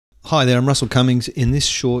Hi there, I'm Russell Cummings. In this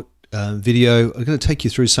short video, I'm going to take you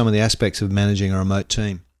through some of the aspects of managing a remote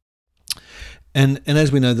team. And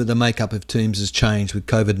as we know that the makeup of teams has changed with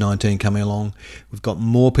COVID-19 coming along, we've got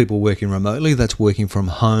more people working remotely. That's working from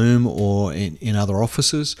home or in other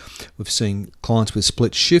offices. We've seen clients with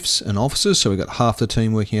split shifts and offices, so we've got half the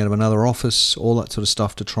team working out of another office, all that sort of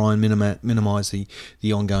stuff to try and minimize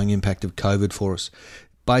the ongoing impact of COVID for us.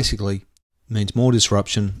 Basically, means more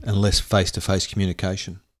disruption and less face-to-face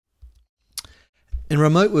communication. And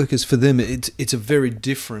remote workers, for them, it's a very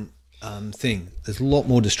different thing. There's a lot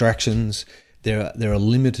more distractions. There are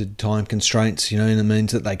limited time constraints, and it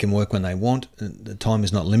means that they can work when they want. The time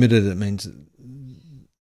is not limited. It means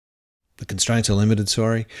the constraints are limited,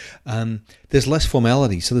 There's less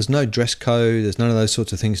formality, so there's no dress code. There's none of those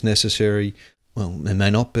sorts of things necessary. Well, there may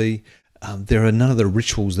not be. There are none of the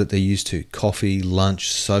rituals that they're used to: coffee, lunch,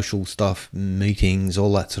 social stuff, meetings,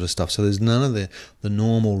 all that sort of stuff. So there's none of the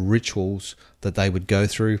normal rituals that they would go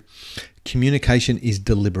through. Communication is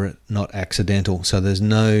deliberate, not accidental. So there's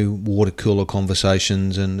no water cooler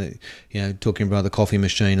conversations and talking about the coffee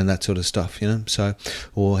machine and that sort of stuff.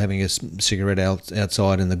 Or having a cigarette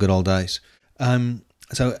outside in the good old days. And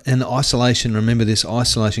isolation. Remember, this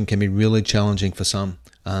isolation can be really challenging for some.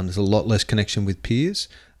 There's a lot less connection with peers.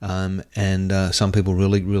 And some people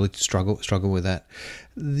really struggle with that.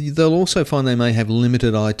 They'll also find they may have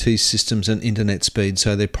limited IT systems and internet speed,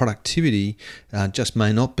 so their productivity just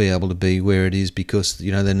may not be able to be where it is because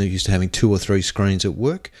they're not used to having 2 or 3 screens at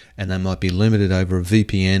work, and they might be limited over a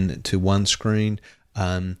VPN to one screen.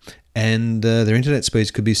 And their internet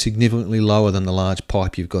speeds could be significantly lower than the large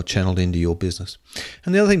pipe you've got channeled into your business.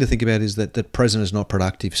 And the other thing to think about is that present is not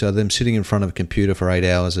productive. So them sitting in front of a computer for 8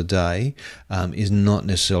 hours a day is not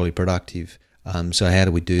necessarily productive. So how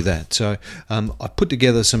do we do that? So I put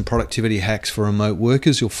together some productivity hacks for remote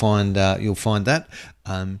workers. You'll find that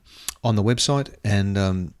on the website,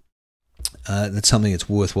 and that's something that's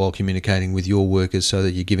worthwhile communicating with your workers so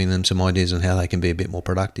that you're giving them some ideas on how they can be a bit more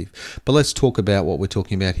productive. But let's talk about what we're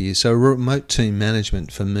talking about here. So remote team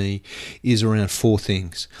management for me is around 4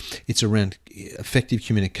 things. It's around effective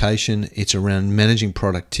communication, it's around managing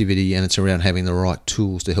productivity, and it's around having the right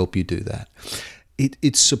tools to help you do that.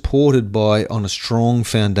 It's supported on a strong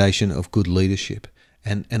foundation of good leadership.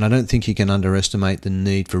 And I don't think you can underestimate the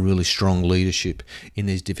need for really strong leadership in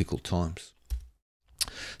these difficult times.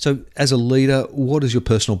 So as a leader, what is your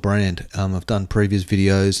personal brand? I've done previous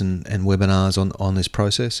videos and webinars on this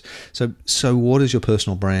process. So what is your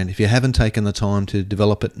personal brand? If you haven't taken the time to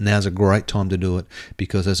develop it, now's a great time to do it,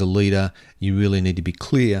 because as a leader, you really need to be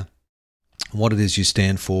clear what it is you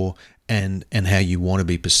stand for and how you want to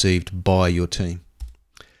be perceived by your team.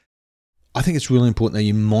 I think it's really important that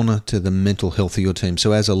you monitor the mental health of your team.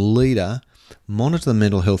 So as a leader, monitor the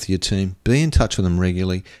mental health of your team, be in touch with them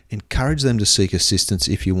regularly, encourage them to seek assistance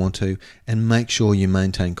if you want to, and make sure you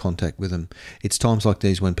maintain contact with them. It's times like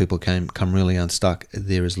these when people come really unstuck.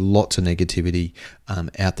 There is lots of negativity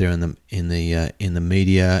out there in the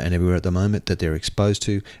media and everywhere at the moment that they're exposed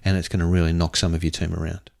to, and it's going to really knock some of your team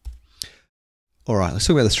around. All right, let's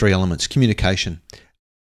talk about the 3 elements. Communication.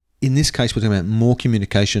 In this case, we're talking about more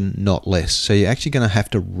communication, not less. So you're actually going to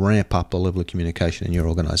have to ramp up the level of communication in your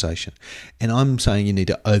organization. And I'm saying you need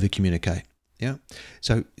to over-communicate. Yeah.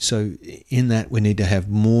 So in that, we need to have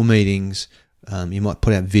more meetings. You might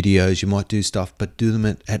put out videos, you might do stuff, but do them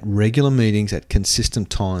at regular meetings at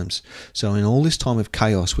consistent times. So in all this time of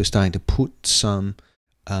chaos, we're starting to put some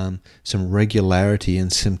regularity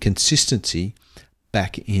and some consistency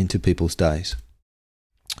back into people's days.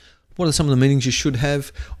 What are some of the meetings you should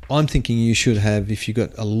have? I'm thinking you should have, if you've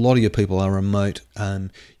got a lot of your people are remote,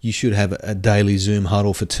 you should have a daily Zoom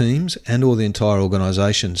huddle for teams and or the entire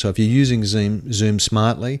organization. So if you're using Zoom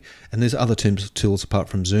smartly, and there's other tools apart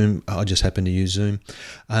from Zoom, I just happen to use Zoom.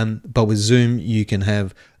 But with Zoom, you can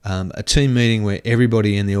have a team meeting where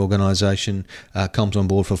everybody in the organization comes on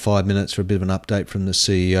board for 5 minutes for a bit of an update from the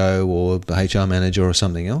CEO or the HR manager or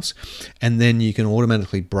something else. And then you can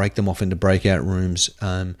automatically break them off into breakout rooms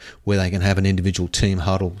where they can have an individual team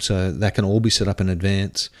huddle. So that can all be set up in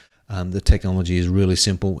advance. The technology is really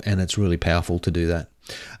simple and it's really powerful to do that.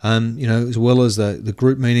 As well as the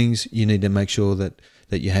group meetings, you need to make sure that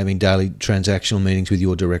you're having daily transactional meetings with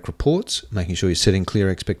your direct reports, making sure you're setting clear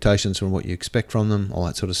expectations from what you expect from them, all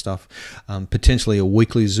that sort of stuff. Potentially a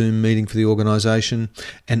weekly Zoom meeting for the organisation,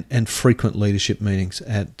 and frequent leadership meetings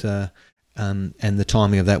and the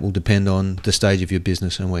timing of that will depend on the stage of your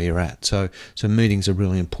business and where you're at. So meetings are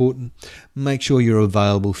really important. Make sure you're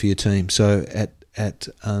available for your team. So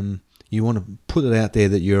you want to put it out there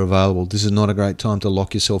that you're available. This is not a great time to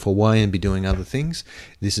lock yourself away and be doing other things.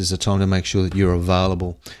 This is a time to make sure that you're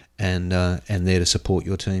available and there to support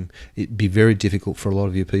your team. It'd be very difficult for a lot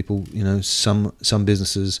of you people. You know, some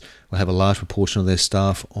businesses will have a large proportion of their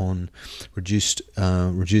staff on reduced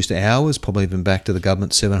hours, probably even back to the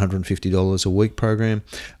government's $750 a week program,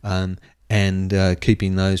 and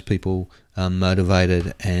keeping those people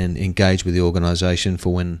motivated and engaged with the organisation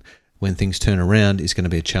for when things turn around is going to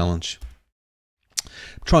be a challenge.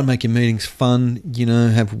 Try and make your meetings fun, you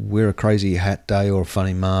know, wear a crazy hat day or a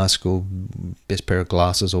funny mask or best pair of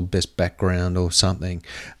glasses or best background or something.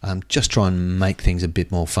 Just try and make things a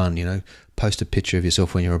bit more fun, you know. Post a picture of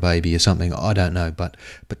yourself when you're a baby or something, I don't know, but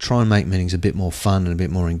try and make meetings a bit more fun and a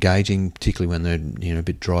bit more engaging, particularly when they're, you know, a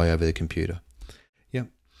bit dry over the computer.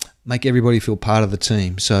 Make everybody feel part of the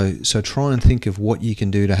team. So try and think of what you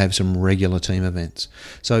can do to have some regular team events.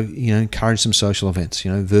 So, you know, encourage some social events,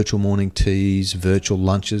 you know, virtual morning teas, virtual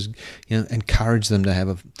lunches, you know, encourage them to have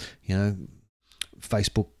a, you know,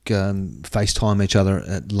 Facebook, FaceTime each other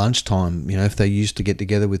at lunchtime. You know, if they used to get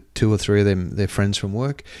together with 2 or 3 of their friends from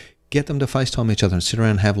work, get them to FaceTime each other and sit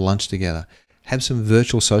around and have lunch together. Have some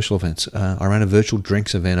virtual social events. I ran a virtual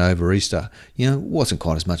drinks event over Easter. You know, it wasn't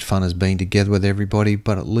quite as much fun as being together with everybody,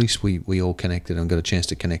 but at least we all connected and got a chance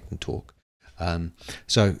to connect and talk.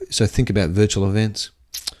 So think about virtual events.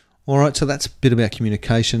 All right, so that's a bit about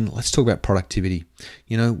communication. Let's talk about productivity.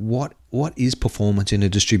 You know, what is performance in a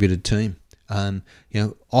distributed team? You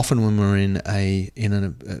know, often when we're in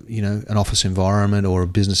an office environment or a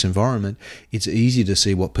business environment, it's easy to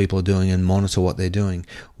see what people are doing and monitor what they're doing.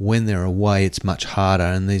 When they're away, it's much harder,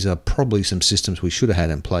 and these are probably some systems we should have had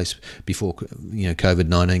in place before, you know,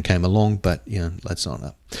 COVID-19 came along. But you know, that's not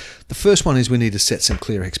that. The first one is we need to set some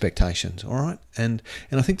clear expectations. All right, and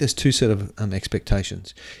I think there's 2 sets of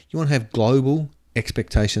expectations. You want to have global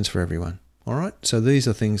expectations for everyone. All right, so these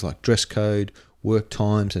are things like dress code, work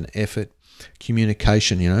times, and effort.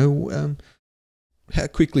 Communication, you know, how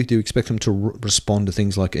quickly do you expect them to respond to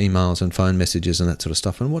things like emails and phone messages and that sort of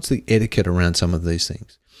stuff? And what's the etiquette around some of these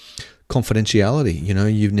things? Confidentiality, you know,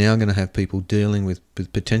 you're now going to have people dealing with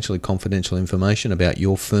potentially confidential information about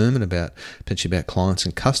your firm and potentially about clients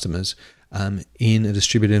and customers in a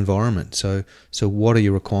distributed environment. So what are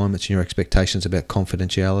your requirements and your expectations about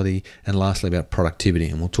confidentiality, and lastly about productivity?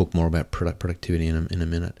 And we'll talk more about productivity in a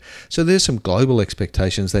minute. So there's some global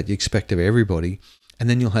expectations that you expect of everybody, and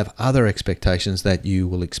then you'll have other expectations that you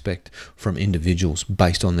will expect from individuals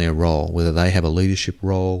based on their role, whether they have a leadership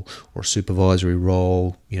role or a supervisory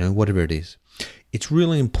role, you know, whatever it is. It's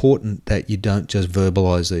really important that you don't just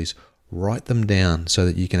verbalize these. Write them down so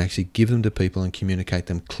that you can actually give them to people and communicate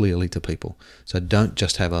them clearly to people. So don't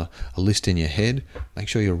just have a list in your head. Make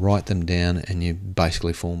sure you write them down and you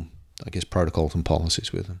basically form, I guess, protocols and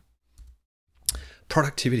policies with them.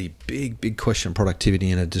 Productivity, big question,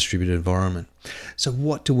 productivity in a distributed environment. So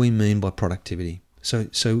what do we mean by productivity? So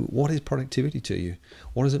what is productivity to you?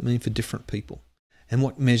 What does it mean for different people? And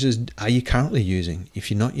what measures are you currently using?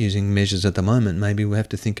 If you're not using measures at the moment, maybe we have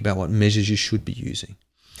to think about what measures you should be using.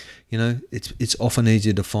 You know, it's often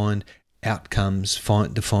easier to find outcomes,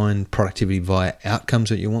 define productivity via outcomes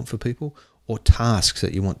that you want for people, or tasks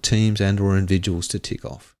that you want teams and or individuals to tick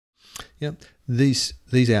off. Yep. These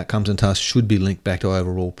outcomes and tasks should be linked back to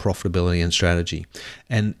overall profitability and strategy.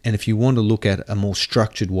 And if you want to look at a more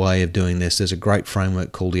structured way of doing this, there's a great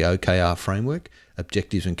framework called the OKR framework,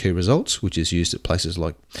 Objectives and Key Results, which is used at places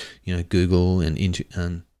like, you know, Google and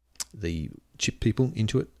the chip people,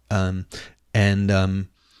 Intuit,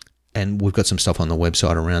 and we've got some stuff on the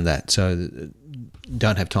website around that. So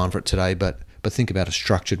don't have time for it today, but think about a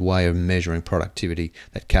structured way of measuring productivity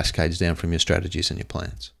that cascades down from your strategies and your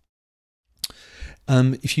plans.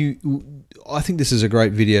 I think this is a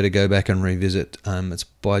great video to go back and revisit. It's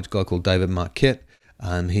by a guy called David Marquette.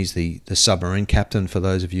 He's the submarine captain, for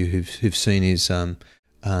those of you who've seen his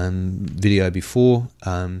video before.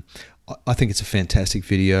 I think it's a fantastic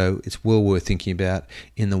video. It's well worth thinking about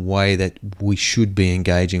in the way that we should be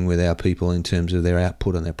engaging with our people in terms of their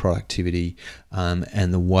output and their productivity,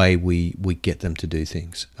 and the way we get them to do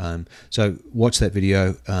things. So watch that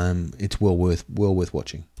video. It's well worth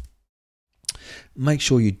watching. Make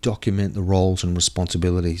sure you document the roles and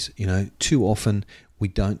responsibilities. You know, too often we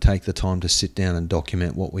don't take the time to sit down and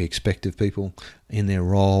document what we expect of people in their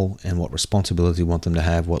role and what responsibility we want them to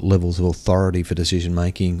have, what levels of authority for decision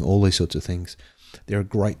making, all these sorts of things. There are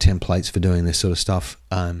great templates for doing this sort of stuff,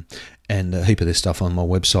 and a heap of this stuff on my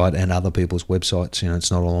website and other people's websites. You know,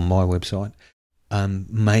 it's not all on my website.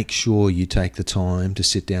 Make sure you take the time to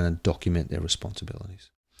sit down and document their responsibilities,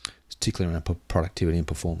 particularly around productivity and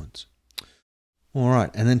performance. All right,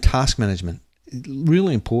 and then task management,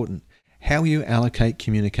 really important. How you allocate,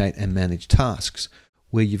 communicate, and manage tasks.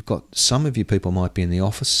 where you've got some of your people might be in the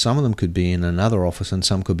office, some of them could be in another office, and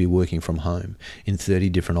some could be working from home in 30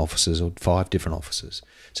 different offices or 5 different offices.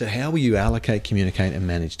 So how will you allocate, communicate, and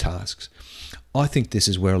manage tasks? I think this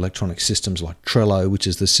is where electronic systems like Trello, which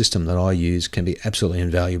is the system that I use, can be absolutely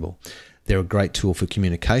invaluable. They're a great tool for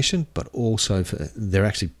communication, but also they're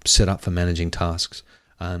actually set up for managing tasks.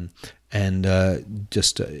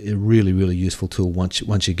 Just a really, really useful tool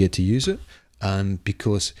once you get to use it,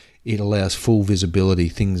 because it allows full visibility.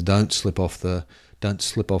 Things don't slip off the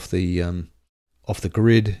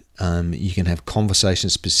grid. You can have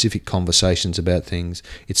specific conversations about things.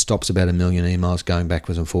 It stops about 1 million emails going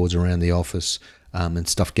backwards and forwards around the office, and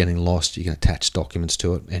stuff getting lost. You can attach documents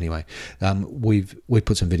to it. Anyway, we've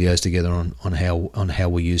put some videos together on how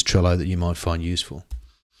we use Trello that you might find useful.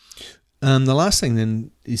 The last thing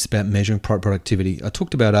then is about measuring productivity. I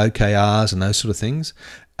talked about OKRs and those sort of things,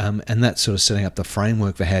 and that's sort of setting up the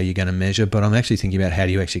framework for how you're going to measure. But I'm actually thinking about how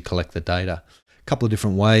do you actually collect the data. A couple of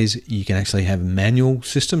different ways. You can actually have manual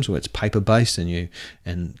systems where it's paper based, and you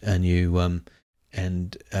then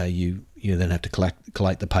have to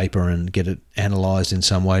collate the paper and get it analysed in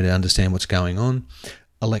some way to understand what's going on.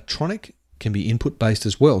 Electronic can be input based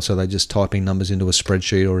as well, so they're just typing numbers into a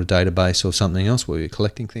spreadsheet or a database or something else where you're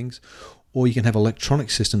collecting things. Or you can have electronic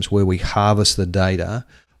systems where we harvest the data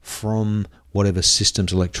from whatever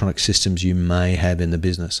electronic systems you may have in the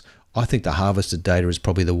business. I think the harvested data is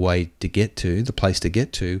probably the place to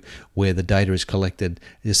get to, where the data is collected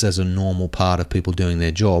just as a normal part of people doing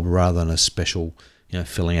their job, rather than a special,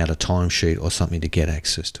 filling out a timesheet or something to get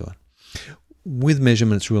access to it. With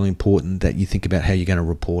measurement, it's really important that you think about how you're going to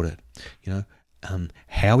report it.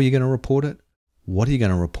 How are you going to report it? What are you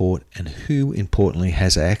going to report? And who, importantly,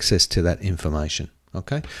 has access to that information?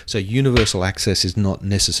 Okay, so universal access is not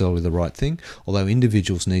necessarily the right thing, although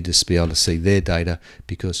individuals need to be able to see their data,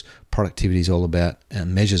 because productivity is all about,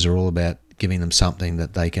 measures are all about giving them something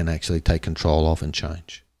that they can actually take control of and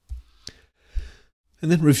change. And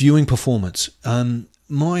then reviewing performance.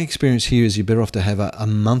 My experience here is you're better off to have a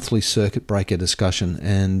monthly circuit breaker discussion,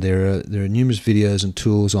 and there are numerous videos and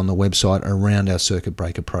tools on the website around our circuit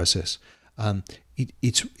breaker process.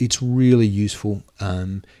 It's really useful.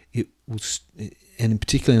 And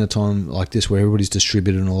particularly in a time like this where everybody's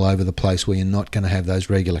distributed and all over the place, where you're not going to have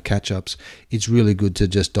those regular catch-ups, it's really good to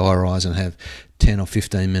just diarise and have 10 or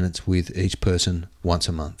 15 minutes with each person once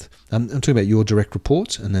a month. I'm talking about your direct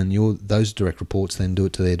reports, and then those direct reports then do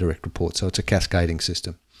it to their direct reports. So it's a cascading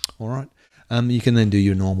system. All right. You can then do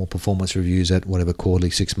your normal performance reviews at whatever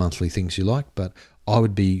quarterly, 6 monthly things you like. But I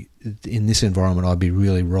would be, in this environment, I'd be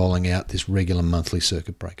really rolling out this regular monthly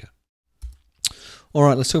circuit breaker. All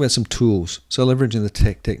right, let's talk about some tools. So leveraging the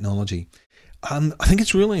technology. I think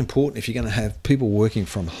it's really important, if you're going to have people working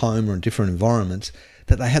from home or in different environments,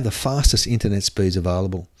 that they have the fastest internet speeds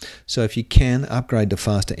available. So if you can upgrade to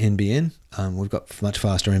faster NBN, we've got much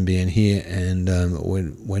faster NBN here, and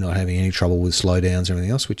we're not having any trouble with slowdowns or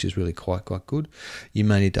anything else, which is really quite good. You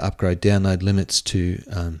may need to upgrade download limits to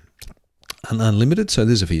unlimited. So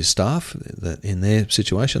this is for your staff, that in their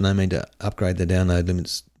situation they need to upgrade their download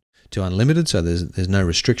limits to unlimited, so there's no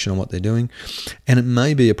restriction on what they're doing. And it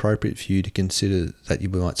may be appropriate for you to consider that you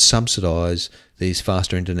might subsidise these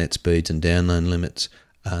faster internet speeds and download limits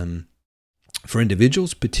for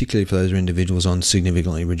individuals, particularly for those individuals on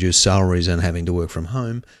significantly reduced salaries and having to work from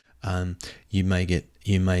home. You may get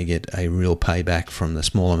a real payback from the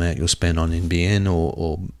small amount you'll spend on NBN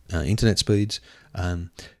or internet speeds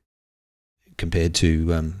compared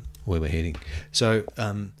to where we're heading. So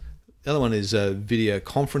the other one is video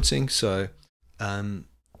conferencing. So,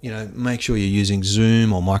 make sure you're using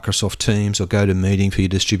Zoom or Microsoft Teams or GoToMeeting for your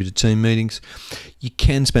distributed team meetings. You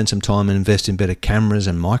can spend some time and invest in better cameras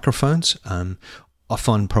and microphones. I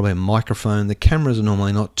find probably a microphone, the cameras are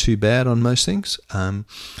normally not too bad on most things,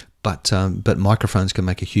 but microphones can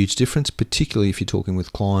make a huge difference, particularly if you're talking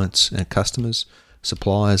with clients and customers,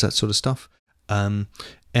 suppliers, that sort of stuff.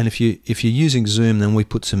 And if you're using Zoom, then we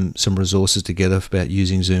put some resources together about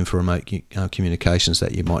using Zoom for remote communications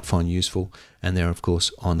that you might find useful, and they're of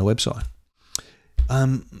course on the website.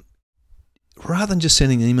 Rather than just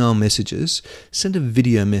sending email messages, send a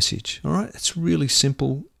video message. All right, it's really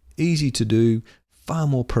simple, easy to do, far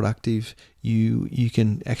more productive. you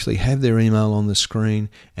can actually have their email on the screen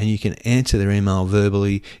and you can answer their email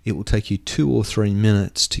verbally. It will take you 2 or 3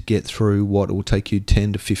 minutes to get through what it will take you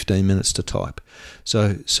 10 to 15 minutes to type.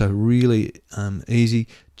 So really easy.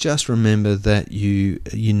 Just remember that you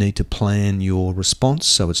need to plan your response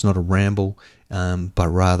so it's not a ramble, but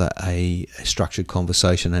rather a structured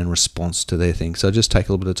conversation and response to their thing. So just take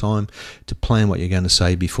a little bit of time to plan what you're going to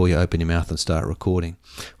say before you open your mouth and start recording.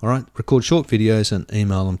 All right, record short videos and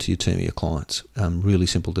email them to your team or your clients. Really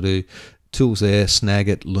simple to do. Tools there: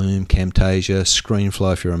 Snagit, Loom, Camtasia,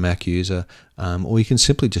 ScreenFlow if you're a Mac user, or you can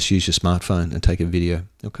simply just use your smartphone and take a video.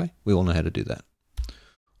 Okay, we all know how to do that.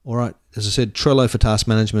 All right, as I said, Trello for task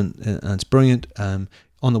management, and it's brilliant.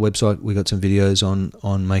 On the website, we've got some videos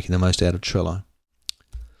on making the most out of Trello.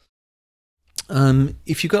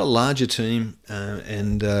 If you've got a larger team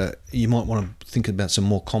and you might want to think about some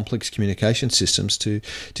more complex communication systems to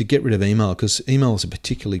get rid of email, because email is a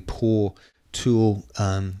particularly poor tool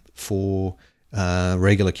for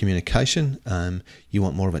regular communication. You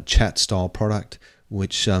want more of a chat style product,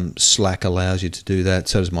 which Slack allows you to do that.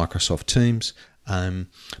 So does Microsoft Teams.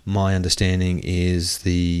 My understanding is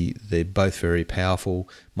they're both very powerful.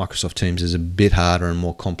 Microsoft Teams is a bit harder and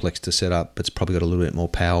more complex to set up, but it's probably got a little bit more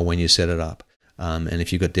power when you set it up. And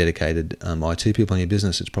if you've got dedicated IT people in your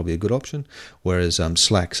business, it's probably a good option. Whereas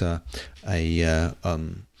Slack's a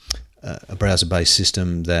browser-based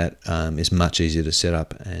system that is much easier to set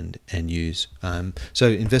up and use. So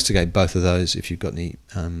investigate both of those if you've got any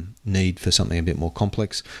need for something a bit more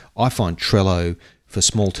complex. I find Trello for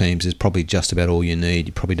small teams is probably just about all you need.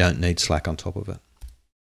 You probably don't need Slack on top of it.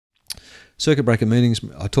 Circuit breaker meetings,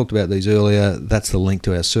 I talked about these earlier. That's the link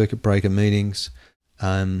to our circuit breaker meetings.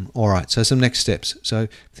 All right, so some next steps. So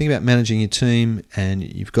think about managing your team and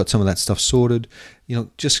you've got some of that stuff sorted.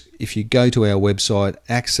 Just if you go to our website,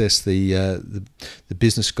 access the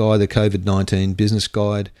business guide, the COVID-19 business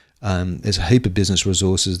guide. There's a heap of business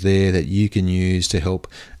resources there that you can use to help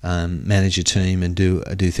manage your team and do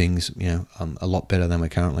things a lot better than we're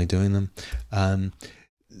currently doing them.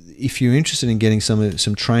 If you're interested in getting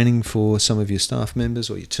some training for some of your staff members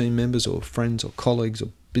or your team members or friends or colleagues or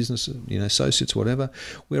business associates, whatever,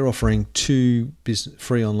 we're offering 2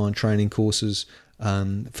 free online training courses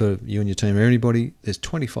for you and your team or anybody. There's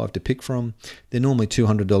 25 to pick from. They're normally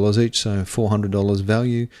 $200 each, so $400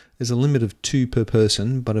 value. There's a limit of 2 per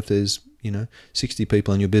person, but if there's 60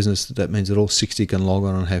 people in your business, that means that all 60 can log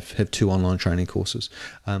on and have 2 online training courses.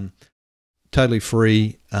 Totally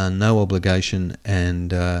free, no obligation,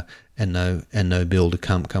 and no bill to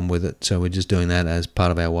come with it. So we're just doing that as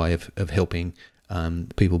part of our way of helping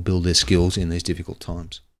people build their skills in these difficult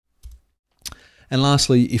times. And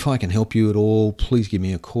lastly, if I can help you at all, please give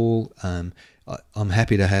me a call. I'm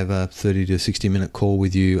happy to have a 30 to 60 minute call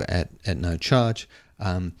with you at no charge,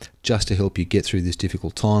 just to help you get through this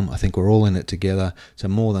difficult time. I think we're all in it together, so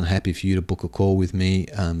I'm more than happy for you to book a call with me.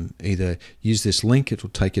 Either use this link, it will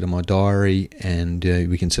take you to my diary, and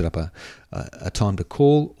we can set up a time to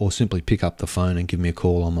call, or simply pick up the phone and give me a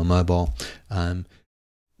call on my mobile.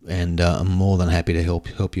 And I'm more than happy to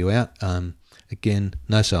help you out. Again,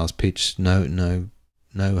 no sales pitch, no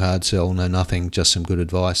hard sell, no nothing, just some good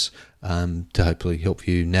advice to hopefully help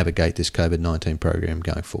you navigate this COVID-19 program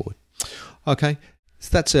going forward. Okay, so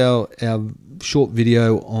that's our short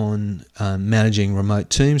video on managing remote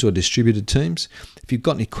teams or distributed teams. If you've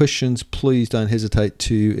got any questions, please don't hesitate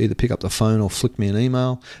to either pick up the phone or flick me an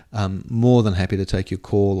email. More than happy to take your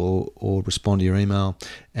call or respond to your email,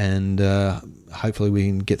 and hopefully we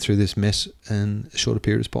can get through this mess in as short a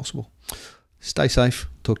period as possible. Stay safe.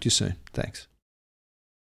 Talk to you soon. Thanks.